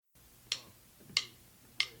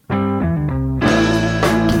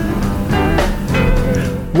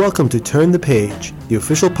Welcome to Turn the Page, the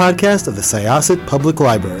official podcast of the Syosset Public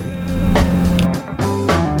Library.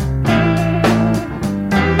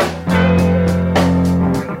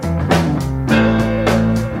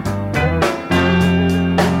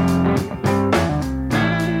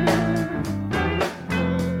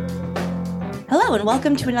 Hello and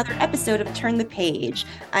welcome to another episode of Turn the Page.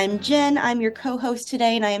 I'm Jen, I'm your co-host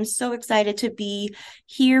today, and I am so excited to be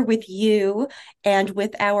here with you and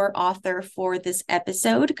with our author for this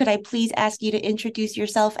episode. Could I please ask you to introduce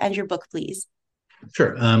yourself and your book, please?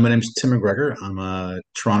 Sure. My name's Tim McGregor. I'm a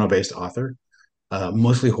Toronto-based author,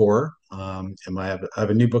 mostly horror. And I have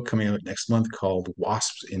a new book coming out next month called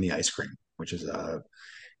Wasps in the Ice Cream, which is a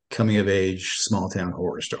coming-of-age small-town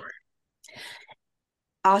horror story.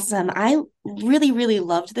 Awesome. I really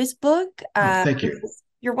loved this book. Oh, thank you.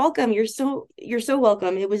 You're welcome. You're so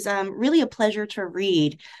welcome. It was really a pleasure to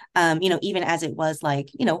read, even as it was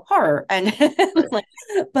horror and like,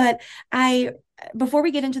 but I before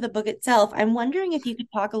we get into the book itself, I'm wondering if you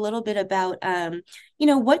could talk a little bit about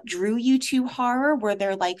what drew you to horror? Were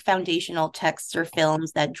there like foundational texts or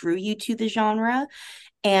films that drew you to the genre?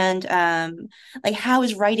 And like how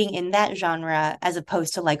is writing in that genre as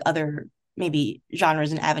opposed to like other maybe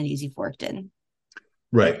genres and avenues you've worked in?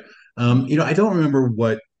 Right. I don't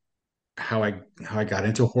remember how I got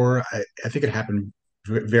into horror. I think it happened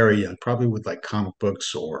very young, probably with like comic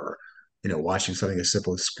books or watching something as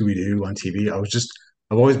simple as Scooby-Doo on TV.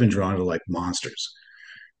 I've always been drawn to like monsters.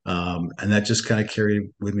 And that just kind of carried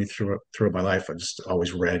with me through my life. I just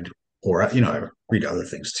always read, or I read other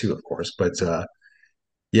things too, of course. But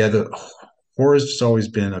yeah, the horror has just always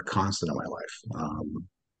been a constant in my life.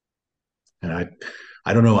 And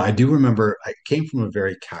I don't know. I do remember I came from a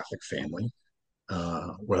very Catholic family,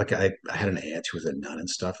 where like I had an aunt who was a nun and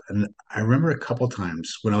stuff. And I remember a couple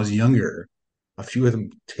times when I was younger, a few of them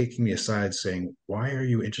taking me aside saying, "Why are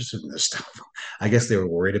you interested in this stuff?" I guess they were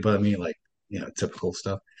worried about me, like typical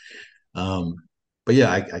stuff. Um, but yeah,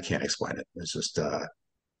 I can't explain it. It's just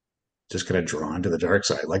kind of drawn to the dark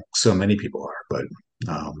side, like so many people are. But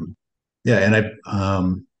yeah, and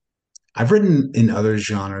I've written in other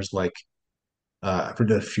genres, like I've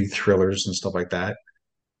written a few thrillers and stuff like that.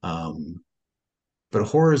 Um, but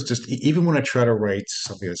horror is just even when I try to write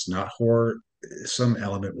something that's not horror, some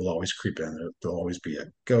element will always creep in. There'll always be a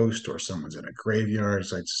ghost or someone's in a graveyard.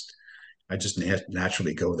 So I just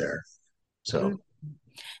naturally go there. Mm. So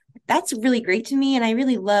That's really great to me. And I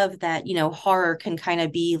really love that, horror can kind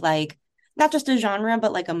of be like not just a genre,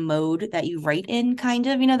 but like a mode that you write in, kind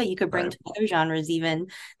of, that you could bring right, to other genres, even.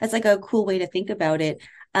 That's like a cool way to think about it.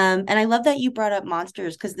 And I love that you brought up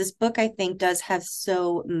monsters because this book, I think, does have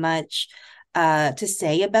so much to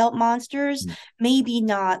say about monsters. Maybe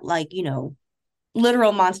not like,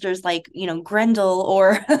 literal monsters like Grendel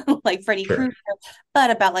or like Freddy sure. Krueger, but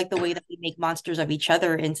about like the way that we make monsters of each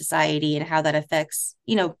other in society and how that affects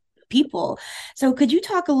people. So could you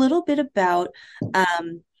talk a little bit about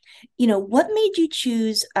what made you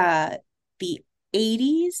choose the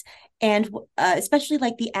 80s and especially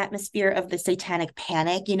like the atmosphere of the satanic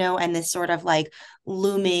panic, and this sort of like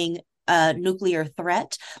looming nuclear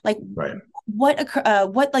threat, like Right.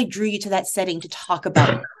 what like drew you to that setting to talk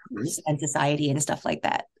about and society and stuff like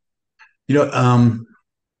that? You know,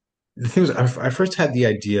 the thing was, I first had the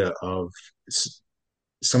idea of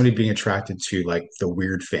somebody being attracted to like the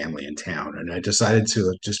weird family in town, and I decided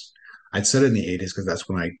to just I'd set it in the 80s because that's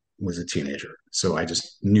when I was a teenager. So I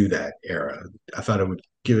just knew that era. I thought it would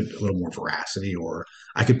give it a little more veracity, or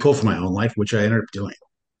I could pull from my own life, which I ended up doing.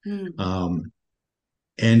 Mm. Um,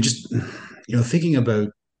 and just thinking about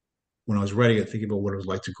when I was writing it, thinking about what it was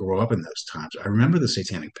like to grow up in those times. I remember the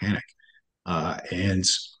Satanic Panic, and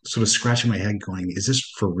sort of scratching my head, going, "Is this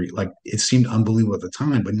for real?" Like it seemed unbelievable at the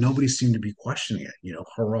time, but nobody seemed to be questioning it.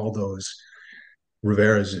 Geraldo's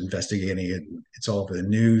Rivera's investigating it. It's all over the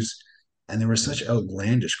news, and there were such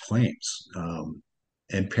outlandish claims,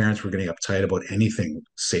 and parents were getting uptight about anything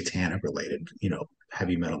satanic related.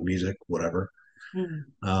 Heavy metal music, whatever. Mm.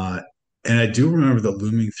 Uh, and I do remember the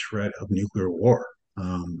looming threat of nuclear war.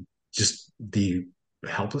 Just the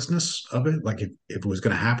helplessness of it. Like if it was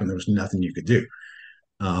going to happen, there was nothing you could do.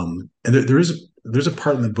 And there's a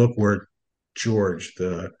part in the book where George,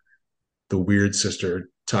 the weird sister,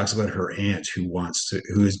 talks about her aunt who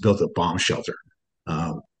has built a bomb shelter.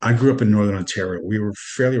 I grew up in Northern Ontario. We were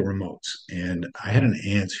fairly remote, and I had an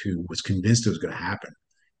aunt who was convinced it was going to happen,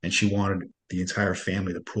 and she wanted the entire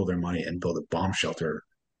family to pool their money and build a bomb shelter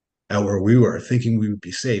out where we were, thinking we would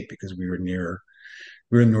be safe because we were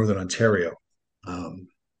in Northern Ontario. Um,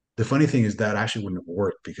 the funny thing is that actually wouldn't have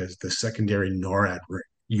worked because the secondary NORAD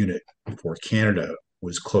unit for Canada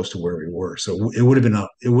was close to where we were. So it would have been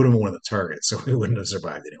one of the targets. So we wouldn't have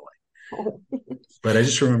survived anyway. But I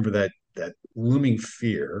just remember that looming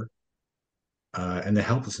fear and the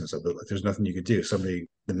helplessness of it. Like there's nothing you could do. The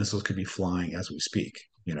missiles could be flying as we speak,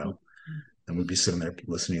 and we'd be sitting there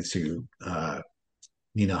listening to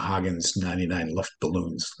Nina Hagen's 99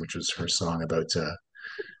 Luftballons, which was her song about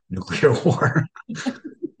nuclear war.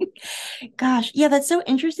 Gosh, yeah, that's so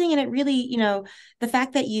interesting. And it really, the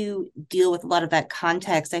fact that you deal with a lot of that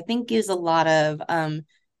context, I think gives a lot of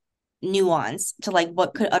nuance to like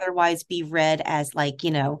what could otherwise be read as like,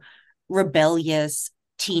 rebellious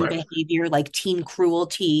teen Right. behavior, like teen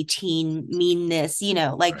cruelty, teen meanness,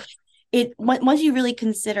 like Right. once you really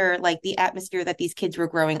consider like the atmosphere that these kids were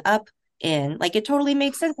growing up in, like it totally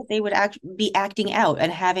makes sense that they would be acting out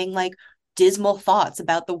and having like dismal thoughts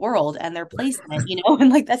about the world and their place in it,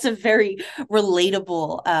 and like that's a very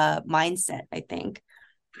relatable mindset, I think.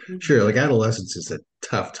 Sure, like adolescence is a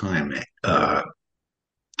tough time,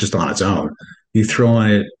 just on its own. You throw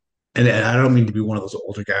on it, and I don't mean to be one of those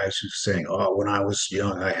older guys who's saying, "Oh, when I was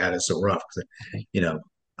young, I had it so rough." You know,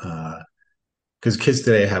 because kids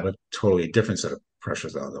today have a totally different set of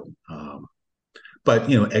pressures on them. But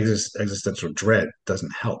existential dread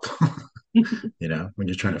doesn't help. When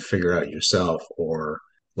you're trying to figure out yourself, or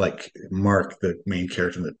like Mark, the main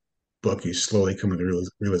character in the book, he's slowly coming to the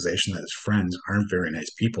realization that his friends aren't very nice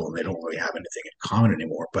people and they don't really have anything in common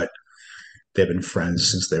anymore. But they've been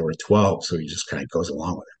friends since they were 12, so he just kind of goes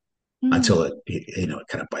along with it Mhm. until it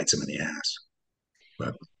kind of bites him in the ass.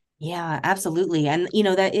 But Yeah, absolutely. And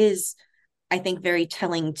that is, I think, very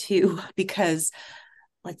telling too, because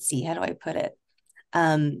let's see, how do I put it?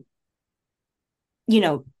 Um, you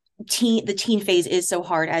know, the teen phase is so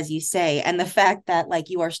hard, as you say, and the fact that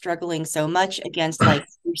like you are struggling so much against like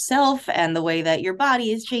yourself and the way that your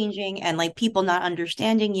body is changing and like people not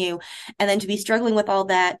understanding you, and then to be struggling with all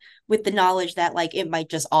that with the knowledge that like it might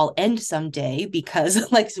just all end someday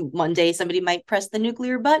because like one day somebody might press the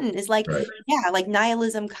nuclear button is like, right, yeah, like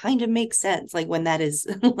nihilism kind of makes sense like when that is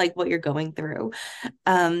like what you're going through.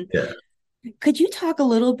 um yeah, could you talk a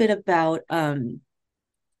little bit about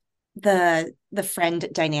the friend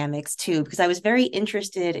dynamics too, because I was very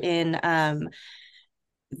interested in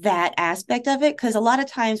that aspect of it, because a lot of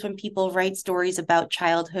times when people write stories about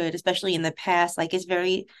childhood, especially in the past, like it's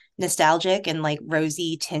very nostalgic and like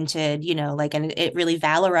rosy tinted, like, and it really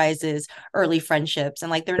valorizes early friendships, and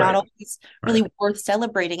like they're not right, always right, really worth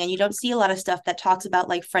celebrating, and you don't see a lot of stuff that talks about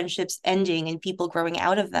like friendships ending and people growing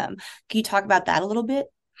out of them. Can you talk about that a little bit?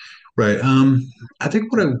 right. I think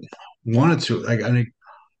what I wanted to like, I mean,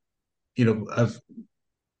 I've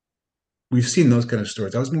we've seen those kind of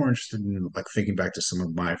stories. I was more interested in like thinking back to some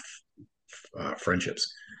of my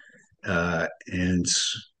friendships, and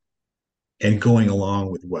going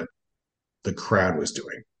along with what the crowd was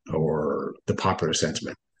doing, or the popular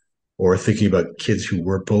sentiment, or thinking about kids who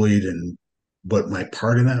were bullied and what my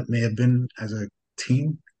part in that may have been as a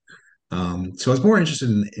teen. So I was more interested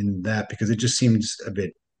in that because it just seems a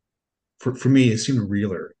bit, for me, it seemed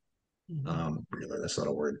realer. Mhm. Realer, that's not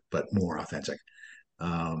a word, but more authentic.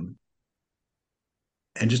 Um,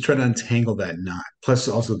 and just try to untangle that knot. Plus,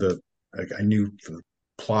 also like I knew the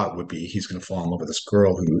plot would be he's going to fall in love with this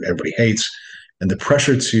girl who everybody hates, and the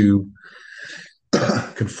pressure to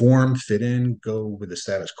conform, fit in, go with the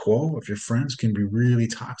status quo of your friends can be really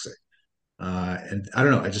toxic. And I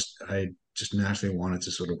don't know, I just naturally wanted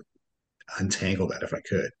to sort of untangle that if I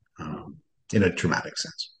could, in a dramatic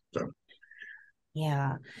sense. So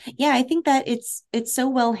Yeah. Yeah, I think that it's so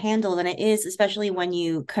well handled, and it is, especially when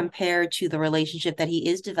you compare to the relationship that he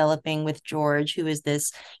is developing with George, who is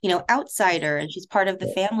this, outsider, and she's part of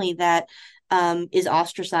the family that is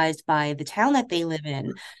ostracized by the town that they live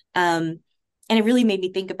in. And it really made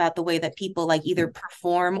me think about the way that people like either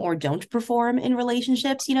perform or don't perform in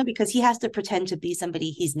relationships, because he has to pretend to be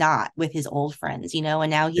somebody he's not with his old friends, and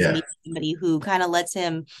now he's yeah, meeting somebody who kind of lets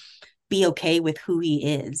him be okay with who he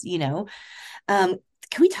is. Um,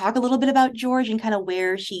 can we talk a little bit about George and kind of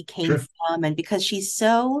where she came sure. from? And because she's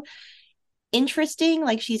so interesting,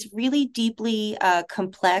 like she's really deeply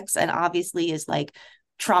complex and obviously is like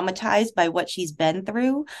traumatized by what she's been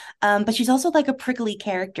through. But she's also like a prickly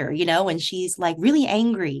character, and she's like really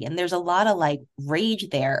angry and there's a lot of like rage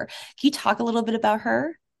there. Can you talk a little bit about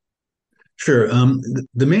her? Sure.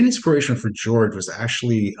 The main inspiration for George was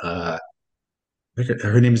actually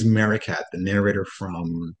her name is Mary Cat, the narrator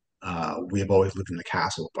from "We Have Always Lived in the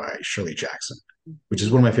Castle" by Shirley Jackson, which is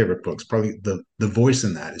Mhm. one of my favorite books. Probably the voice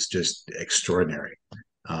in that is just extraordinary.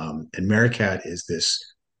 And Mary Cat is this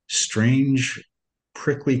strange,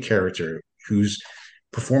 prickly character who's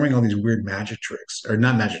performing all these weird magic tricks, or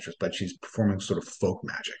not magic tricks, but she's performing sort of folk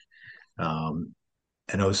magic. Um,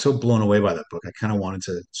 and I was so blown away by that book. I kind of wanted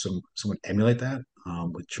to someone emulate that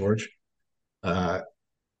with George. Uh,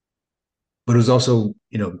 but it was also,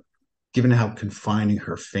 given how confining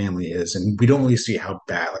her family is, and we don't really see how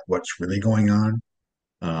bad, like what's really going on,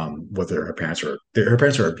 whether her parents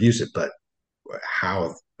are abusive, but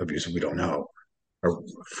how abusive we don't know, or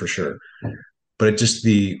for sure. But it just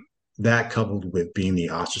the that coupled with being the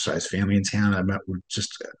ostracized family in town, I met would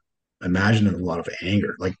just imagine a lot of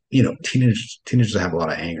anger. Like, teenagers have a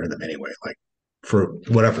lot of anger in them anyway, like for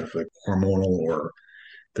whatever, like hormonal or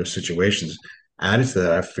their situations. Added to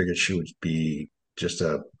that, I figured she would be just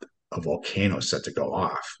a volcano set to go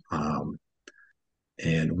off,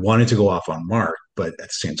 and wanted to go off on Mark, but at the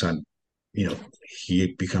same time,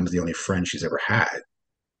 he becomes the only friend she's ever had.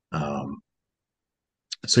 Um,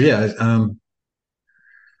 so yeah,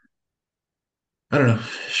 I don't know.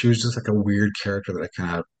 She was just like a weird character that I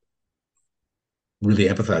kind of really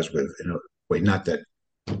empathized with in a way. Not that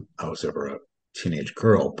I was ever a teenage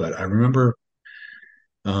girl, but I remember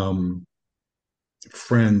um,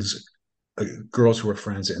 friends, girls who were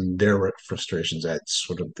friends, and their frustrations at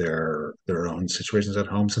sort of their own situations at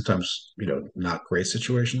home. Sometimes, not great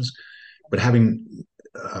situations, but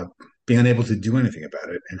uh, being unable to do anything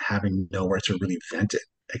about it and having nowhere to really vent it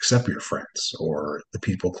except your friends or the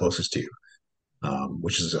people closest to you,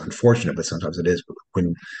 which is unfortunate, but sometimes it is. But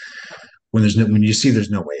when you see there's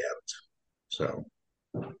no way out, so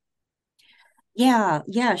Yeah,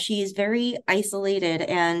 yeah, she is very isolated,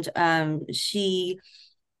 and she,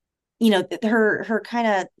 her kind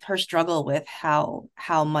of her struggle with how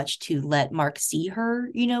much to let Mark see her,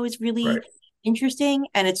 is really right, interesting.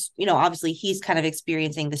 And it's, obviously he's kind of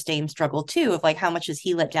experiencing the same struggle too, of like how much does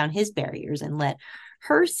he let down his barriers and let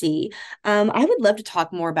her see. I would love to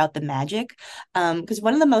talk more about the magic, because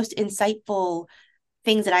one of the most insightful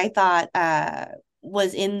things that I thought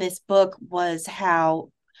was in this book was how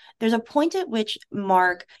there's a point at which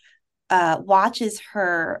Mark watches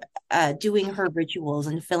her doing her rituals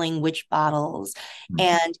and filling witch bottles,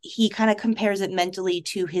 and he kind of compares it mentally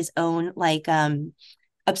to his own like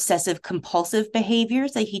obsessive compulsive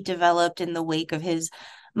behaviors that he developed in the wake of his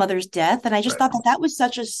mother's death. And I just right. thought that that was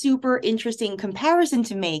such a super interesting comparison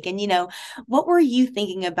to make. And what were you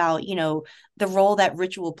thinking about the role that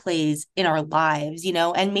ritual plays in our lives,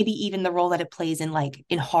 and maybe even the role that it plays in like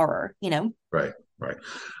in horror. Right, right.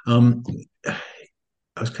 Um,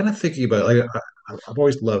 I was kind of thinking about like I've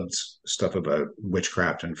always loved stuff about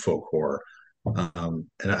witchcraft and folk horror. And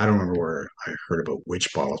I don't remember where I heard about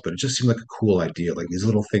witch bottles, but it just seemed like a cool idea. Like these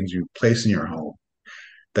little things you place in your home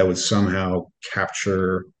that would somehow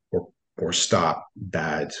capture or stop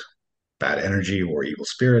bad energy or evil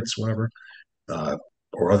spirits, whatever. Uh,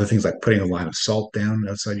 or other things like putting a line of salt down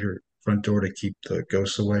outside your front door to keep the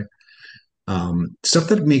ghosts away. Stuff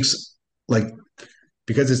that makes like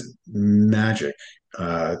because it's magic.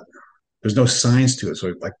 Uh, there's no science to it.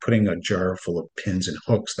 So like putting a jar full of pins and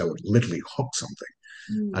hooks that would literally hook something.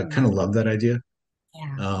 I Mm, kind of love that idea.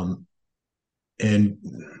 yeah. Um, and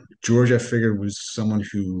George, I figured, was someone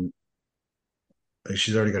who like,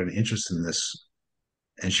 she's already got an interest in this,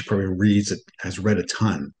 and she probably has read a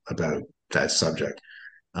ton about that subject.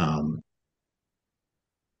 Um,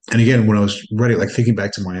 and again, when I was writing, like thinking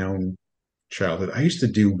back to my own childhood, I used to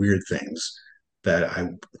do weird things that I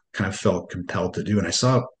kind of felt compelled to do, and I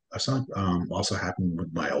saw also happen with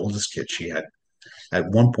my oldest kid. She had at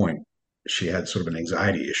one point she had sort of an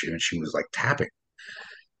anxiety issue, and she was like tapping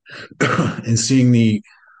and seeing the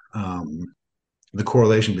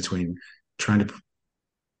correlation between trying to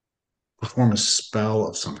perform a spell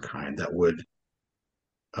of some kind that would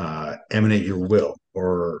emanate your will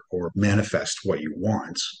or manifest what you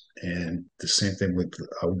want, and the same thing with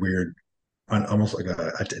a weird, almost like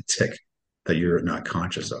a tick that you're not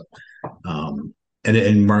conscious of. And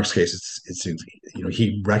in Mark's case, it's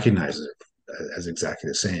he recognizes it as exactly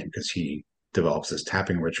the same because he develops this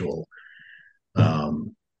tapping ritual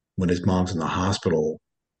when his mom's in the hospital,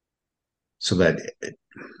 so that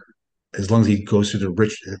as long as he goes through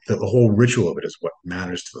the whole ritual of it is what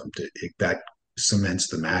matters to them. That cements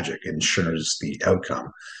the magic, ensures the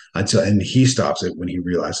outcome and he stops it when he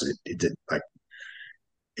realizes it did like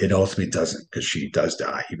it ultimately doesn't because she does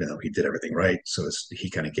die even though he did everything right. So he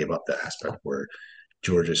kind of gave up that aspect where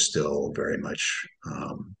George is still very much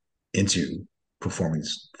into performing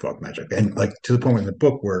folk magic, and like to the point in the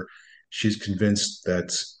book where she's convinced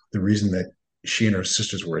that the reason that she and her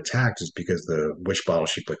sisters were attacked is because the witch bottle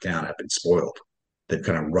she put down had been spoiled. They've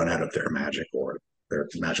kind of run out of their magic or their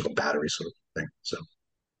magical battery sort of thing. So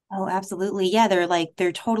Oh, absolutely. Yeah,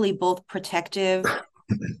 they're totally both protective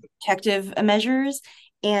protective measures.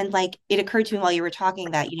 And like it occurred to me while you were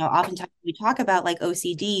talking that, oftentimes we talk about like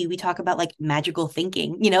OCD, we talk about like magical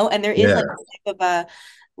thinking, and there is Yeah, like a type of a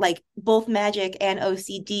like both magic and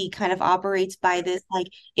OCD kind of operates by this like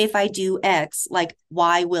if I do X, like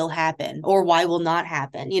Y will happen or Y will not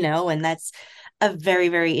happen, and that's a very,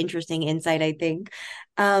 very interesting insight, I think.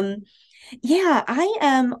 Um, yeah, I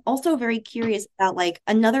am also very curious about like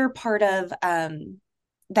another part of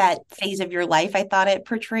that phase of your life. I thought it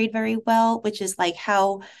portrayed very well, which is like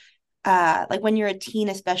how like when you're a teen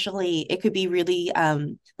especially, it could be really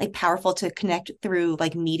like powerful to connect through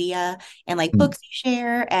like media and like mm, books you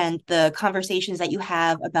share and the conversations that you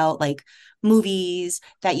have about like movies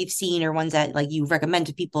that you've seen or ones that like you recommend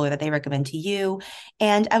to people or that they recommend to you.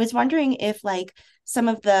 And I was wondering if like some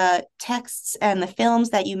of the texts and the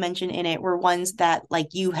films that you mentioned in it were ones that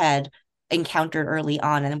like you had encountered early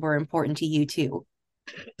on and were important to you too.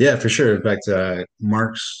 yeah, for sure. In fact,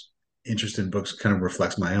 Mark's interest in books kind of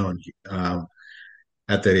reflects my own.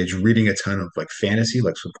 At that age, reading a ton of like fantasy,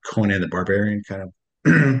 like sort of Conan the Barbarian, kind of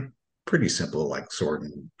pretty simple, like sword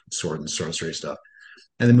and sorcery stuff.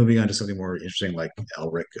 And then moving on to something more interesting like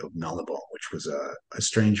Elric of Melniboné, which was a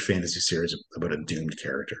strange fantasy series about a doomed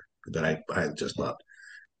character that I just loved.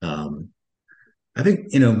 Um, I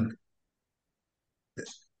think,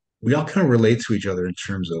 we all kind of relate to each other in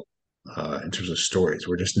terms of stories.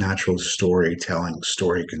 We're just natural storytelling,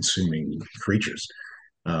 story consuming creatures.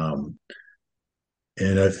 Um,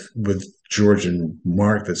 and with George and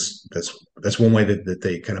Mark, that's one way that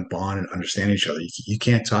they kind of bond and understand each other. You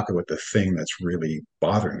can't talk about the thing that's really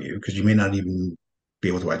bothering you because you may not even be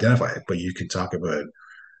able to identify it, but you can talk about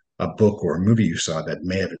a book or a movie you saw that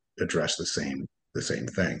may have addressed the same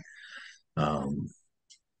thing. Um,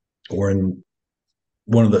 or in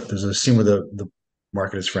there's a scene where the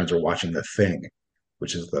Mark and his friends are watching The Thing,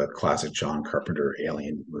 which is the classic John Carpenter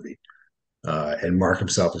alien movie. And Mark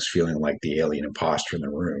himself is feeling like the alien imposter in the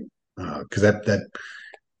room. Because that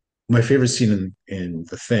my favorite scene in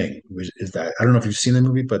The Thing is that I don't know if you've seen the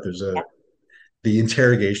movie, but there's the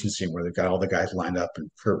interrogation scene where they've got all the guys lined up and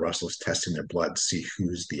Kurt Russell's testing their blood to see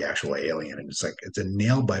who's the actual alien. And it's a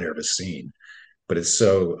nail biter of a scene, but it's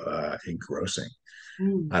so engrossing.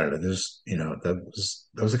 Mm. I don't know.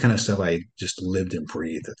 That was the kind of stuff I just lived and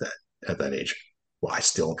breathed at that age. Well, I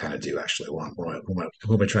still kind of do actually. Well,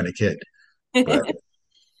 who am I trying to kid? But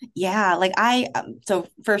Yeah, like so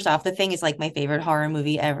first off, The Thing is like my favorite horror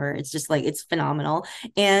movie ever. It's just like it's phenomenal.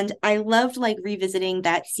 And I loved like revisiting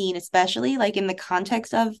that scene, especially like in the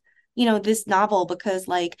context of, this novel, because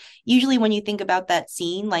like usually when you think about that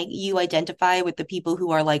scene, like you identify with the people who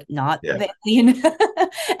are like not yeah, the alien.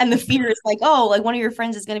 And the fear is like, oh, like one of your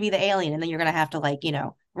friends is gonna be the alien, and then you're gonna have to like,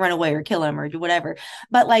 run away or kill him or do whatever.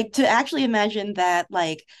 But like to actually imagine that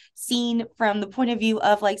like seen from the point of view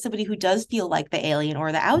of like somebody who does feel like the alien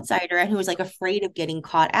or the outsider and who is like afraid of getting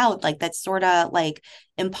caught out, like that's sort of like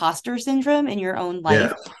imposter syndrome in your own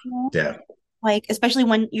life, yeah, yeah. like especially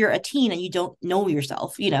when you're a teen and you don't know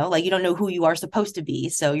yourself, like you don't know who you are supposed to be,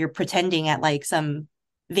 so you're pretending at like some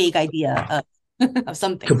vague idea of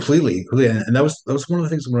something. Completely. And that was one of the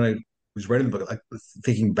things when I was writing the book, like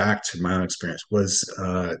thinking back to my own experience was,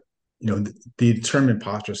 the term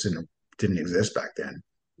imposter syndrome didn't exist back then,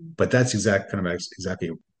 but that's exactly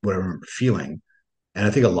what I remember feeling, and I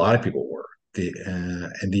think a lot of people were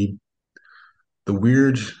the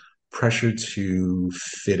weird pressure to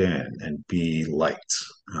fit in and be liked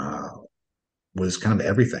uh, was kind of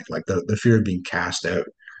everything. Like the fear of being cast out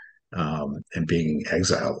and being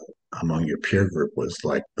exiled among your peer group was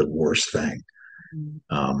like the worst thing.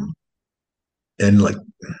 Um, and like,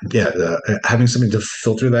 yeah, having something to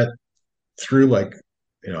filter that through, like,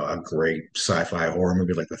 a great sci-fi horror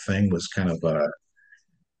movie like The Thing was kind of,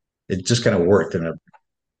 it just kind of worked. And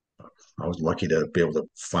I was lucky to be able to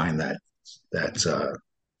find that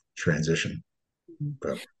transition.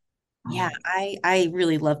 But Yeah, I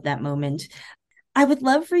really love that moment. I would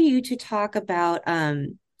love for you to talk about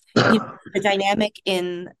the dynamic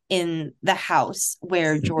in the house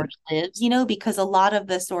where George lives, because a lot of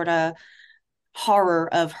the sort of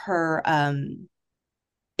horror of her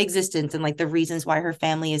existence and like the reasons why her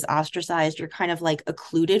family is ostracized are kind of like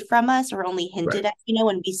occluded from us or only right. hinted at,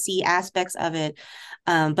 and we see aspects of it,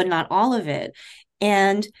 but not all of it.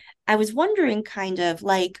 And I was wondering kind of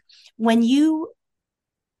like when you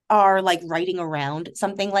are like writing around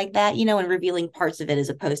something like that, and revealing parts of it as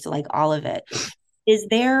opposed to like all of it. Is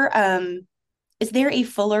there a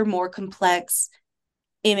fuller, more complex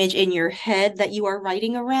image in your head that you are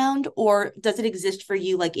writing around, or does it exist for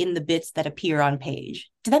you like in the bits that appear on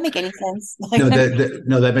page? Did that make any sense?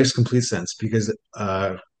 No, that makes complete sense because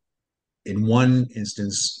in one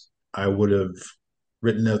instance, I would have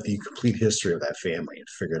written out the complete history of that family and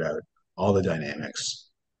figured out all the dynamics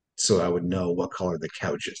so I would know what color the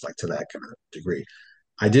couch is, like to that kind of degree.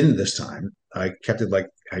 I didn't this time. I kept it like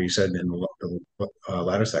how you said in the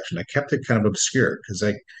latter section. I kept it kind of obscure because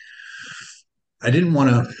I didn't want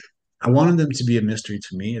to. I wanted them to be a mystery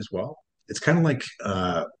to me as well. It's kind of like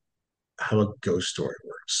how a ghost story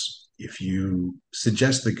works. If you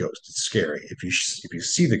suggest the ghost, it's scary. If you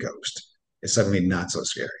see the ghost, it's suddenly not so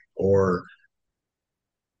scary. Or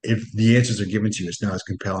if the answers are given to you, it's not as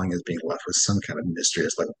compelling as being left with some kind of mystery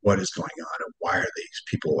as like what is going on and why are these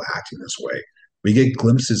people acting this way. We get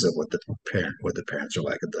glimpses of what the parents are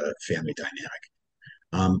like, of the family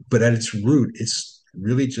dynamic. But at its root, it's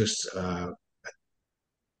really just a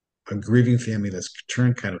grieving family that's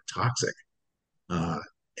turned kind of toxic, uh,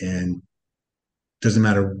 and doesn't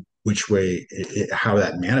matter which way how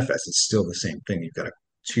that manifests. It's still the same thing. You've got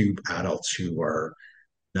two adults who are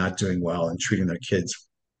not doing well and treating their kids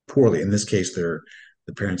poorly. In this case, the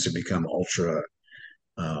parents have become ultra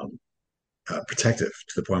um, protective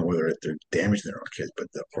to the point where they're damaging their own kids, but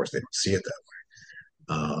of course they don't see it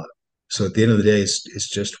that way. So at the end of the day, it's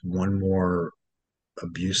just one more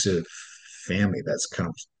abusive family that's kind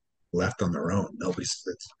of left on their own. Nobody's.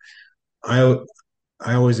 I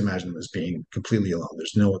I always imagine them as being completely alone.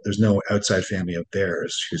 There's no outside family of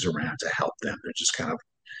theirs who's around to help them. They're just kind of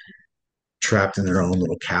trapped in their own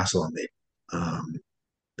little castle, and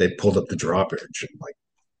they pulled up the drawbridge and like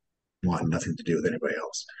want nothing to do with anybody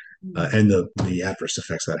else. And the adverse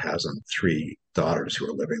effects that has on three daughters who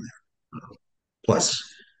are living there. Plus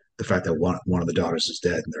the fact that one of the daughters is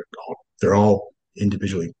dead, and they're all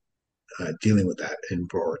individually dealing with that and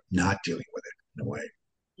or not dealing with it in a way.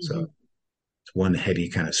 So Mm-hmm. it's one heady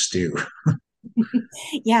kind of stew.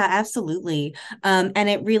 Yeah, absolutely. And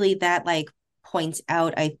it really that like points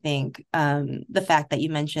out, I think, the fact that you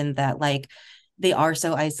mentioned that like they are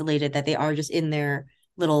so isolated that they are just in their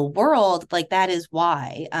little world. Like that is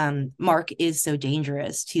why Mark is so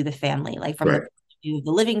dangerous to the family, like from the Right. point of view of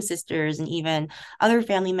the living sisters and even other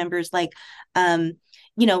family members, like um,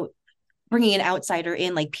 you know, bringing an outsider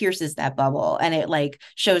in like pierces that bubble and it like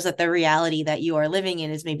shows that the reality that you are living in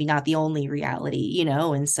is maybe not the only reality,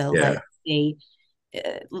 and so like Yeah. they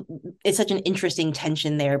it's such an interesting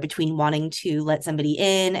tension there between wanting to let somebody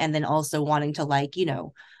in and then also wanting to like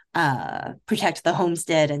protect the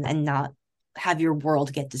homestead and not have your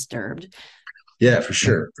world get disturbed. Yeah, for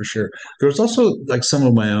sure, for sure. There was also like some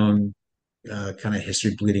of my own kind of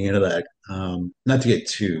history bleeding into that. Not to get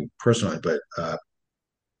too personal, but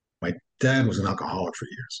my dad was an alcoholic for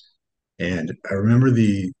years, and I remember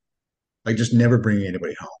the like just never bringing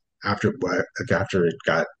anybody home after it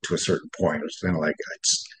got to a certain point. It was kind of like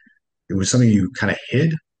it was something you kind of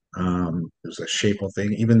hid. It was a shameful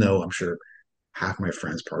thing, even though I'm sure half my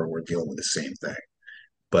friends probably were dealing with the same thing.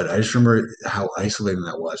 But I just remember how isolating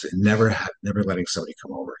that was, and never letting somebody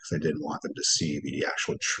come over because I didn't want them to see the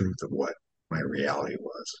actual truth of what my reality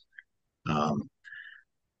was. Um,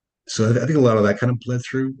 so I think a lot of that kind of bled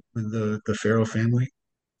through with the Farrow family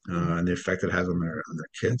and the effect it has on their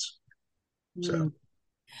kids. So Mm.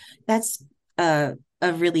 That's a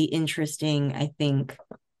really interesting, I think,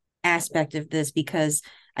 aspect of this because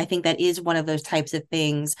I think that is one of those types of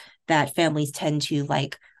things that families tend to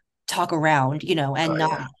like talk around, and not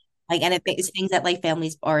yeah, like, and it's things that like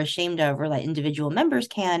families are ashamed of or like individual members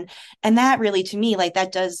can. And that really, to me, like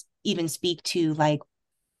that does even speak to like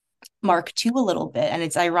Mark too a little bit. And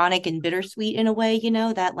it's ironic and bittersweet in a way,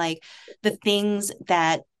 that like the things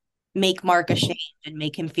that make Mark ashamed and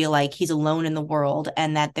make him feel like he's alone in the world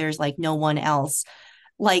and that there's like no one else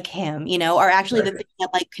like him, are actually the right. things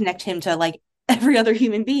that like connect him to like every other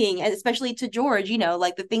human being, and especially to George,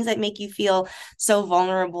 like the things that make you feel so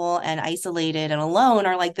vulnerable and isolated and alone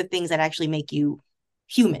are like the things that actually make you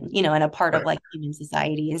human, and a part of Right. like human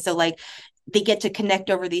society. And so like they get to connect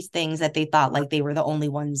over these things that they thought like they were the only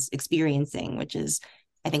ones experiencing, which is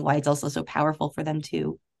I think why it's also so powerful for them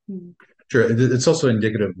too. Sure. It's also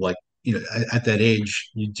indicative, like, at that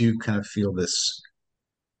age, you do kind of feel this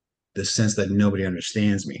sense that nobody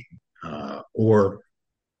understands me. Or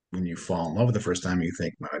when you fall in love with the first time, you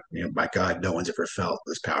think, my God, no one's ever felt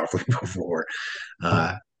this powerfully before.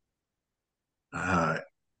 Uh, uh,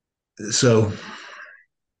 so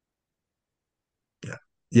yeah,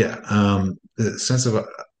 yeah. The sense of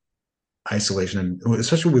isolation, and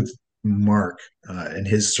especially with Mark and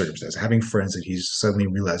his circumstance, having friends that he's suddenly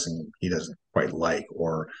realizing he doesn't quite like,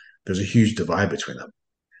 or there's a huge divide between them.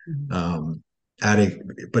 Mhm. Um, adding,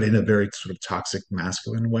 but in a very sort of toxic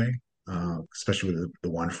masculine way, especially with the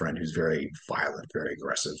one friend who's very violent, very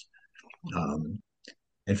aggressive. Um,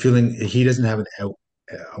 and feeling he doesn't have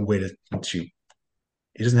a way to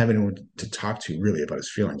he doesn't have anyone to talk to really about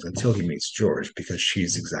his feelings until he meets George, because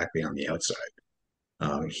she's exactly on the outside.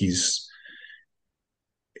 He's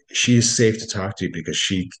she is safe to talk to because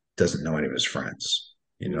she doesn't know any of his friends.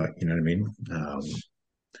 You know what I mean.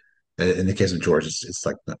 In the case of George, it's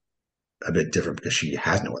like a bit different because she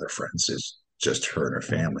has no other friends. It's just her and her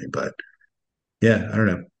family. But yeah, I don't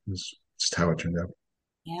know. It's just how it turned out.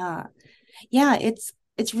 Yeah. Yeah,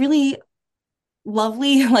 it's really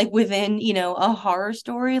lovely, like within, a horror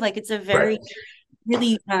story. Like it's a Right. very,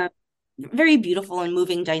 really very beautiful and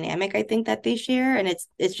moving dynamic, I think, that they share. And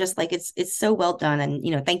it's just like it's so well done.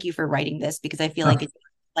 And thank you for writing this, because I feel like Oh, it's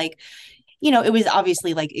like, it was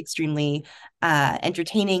obviously like extremely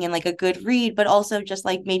entertaining and like a good read, but also just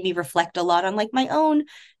like made me reflect a lot on like my own right.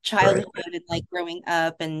 childhood and like growing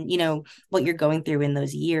up, and what you're going through in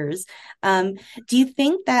those years. Um, do you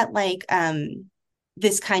think that like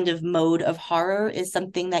this kind of mode of horror is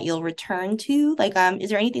something that you'll return to? Like, is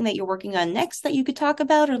there anything that you're working on next that you could talk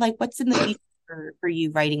about, or like what's in the future for you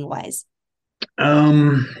writing wise?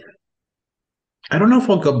 Um, I don't know if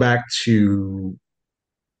I'll go back to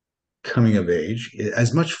coming of age.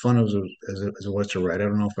 As much fun as it was to write, I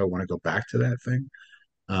don't know if I want to go back to that thing.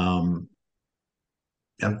 Um,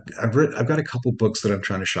 I've got a couple books that I'm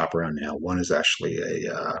trying to shop around now. One is actually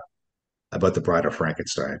a about the Bride of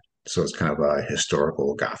Frankenstein, so it's kind of a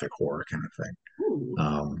historical gothic horror kind of thing.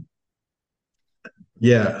 Ooh.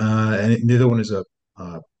 Yeah, and the other one is uh,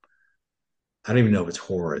 I don't even know if it's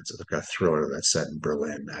horror. It's like a thriller that's set in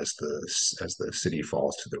Berlin as the city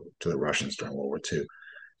falls to the Russians during World War II.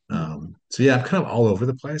 So yeah, I'm kind of all over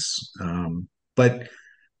the place. But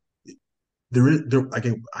there like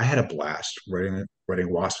I had a blast writing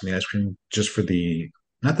Wasp and the Ice Cream, just for the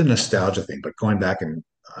not the nostalgia thing, but going back and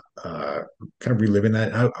kind of reliving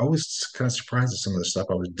that. I was kind of surprised at some of the stuff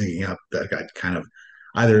I was digging up that I kind of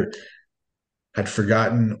either had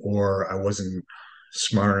forgotten or I wasn't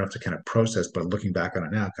smart enough to kind of process. But looking back on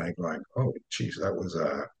it now, kind of going, oh, geez, that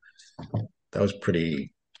was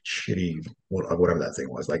pretty shitty. Whatever that thing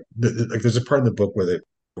was. Like there's a part in the book where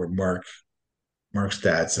Mark's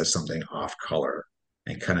dad says something off color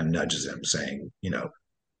and kind of nudges him, saying,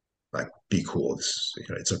 like, be cool.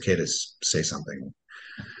 It's okay to say something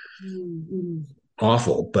Mm-hmm.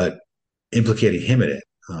 awful, but implicating him in it.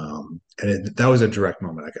 That was a direct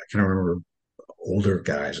moment. I can remember older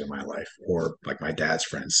guys in my life, or like my dad's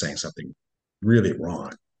friends, saying something really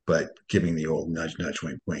wrong, but giving the old nudge, nudge,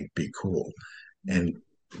 wink, wink, be cool. And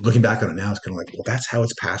looking back on it now, it's kind of like, well, that's how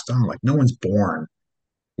it's passed on. Like, no one's born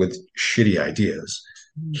with shitty ideas.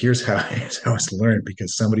 Here's how it's learned,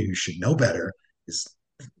 because somebody who should know better is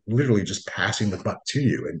literally just passing the buck to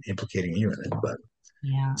you and implicating you in it. But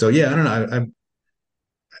Yeah. so yeah, I don't know.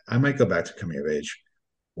 I might go back to coming of age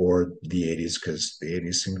or the 80s, because the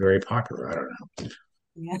 80s seem very popular. I don't know.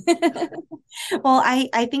 Yeah. Well,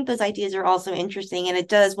 I think those ideas are also interesting, and it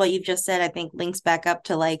does what you've just said, I think links back up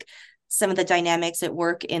to like some of the dynamics at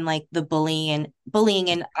work in like the bullying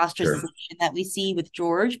and Sure. ostracization that we see with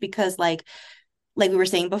George, because like we were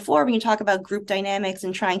saying before, when you talk about group dynamics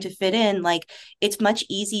and trying to fit in, like it's much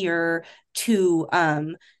easier to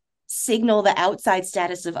signal the outside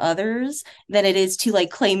status of others than it is to like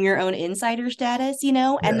claim your own insider status, and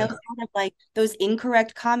those Yeah. kind of like those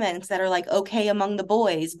incorrect comments that are like okay among the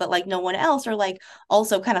boys, but like no one else, are like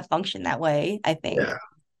also kind of function that way, I think. Yeah.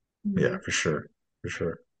 Yeah, Mhm. for sure. For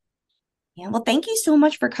sure. Yeah, well, thank you so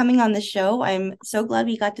much for coming on the show. I'm so glad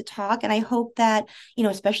we got to talk. And I hope that,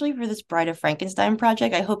 especially for this Bride of Frankenstein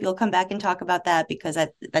project, I hope you'll come back and talk about that, because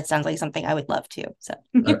that sounds like something I would love to. So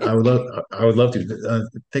I would love to.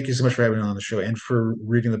 Thank you so much for having me on the show and for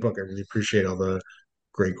reading the book. I really appreciate all the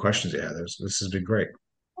great questions you had. This has been great.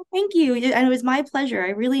 thank you. And it was my pleasure. I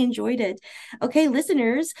really enjoyed it. Okay,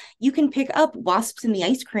 listeners, you can pick up Wasps in the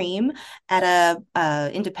Ice Cream at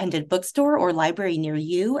a independent bookstore or library near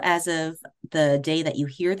you as of the day that you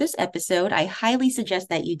hear this episode. I highly suggest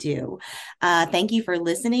that you do. Thank you for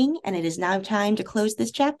listening, and it is now time to close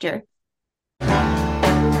this chapter.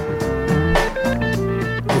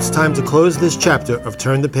 It's time to close this chapter of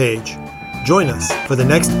Turn the Page. Join us for the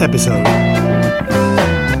next episode.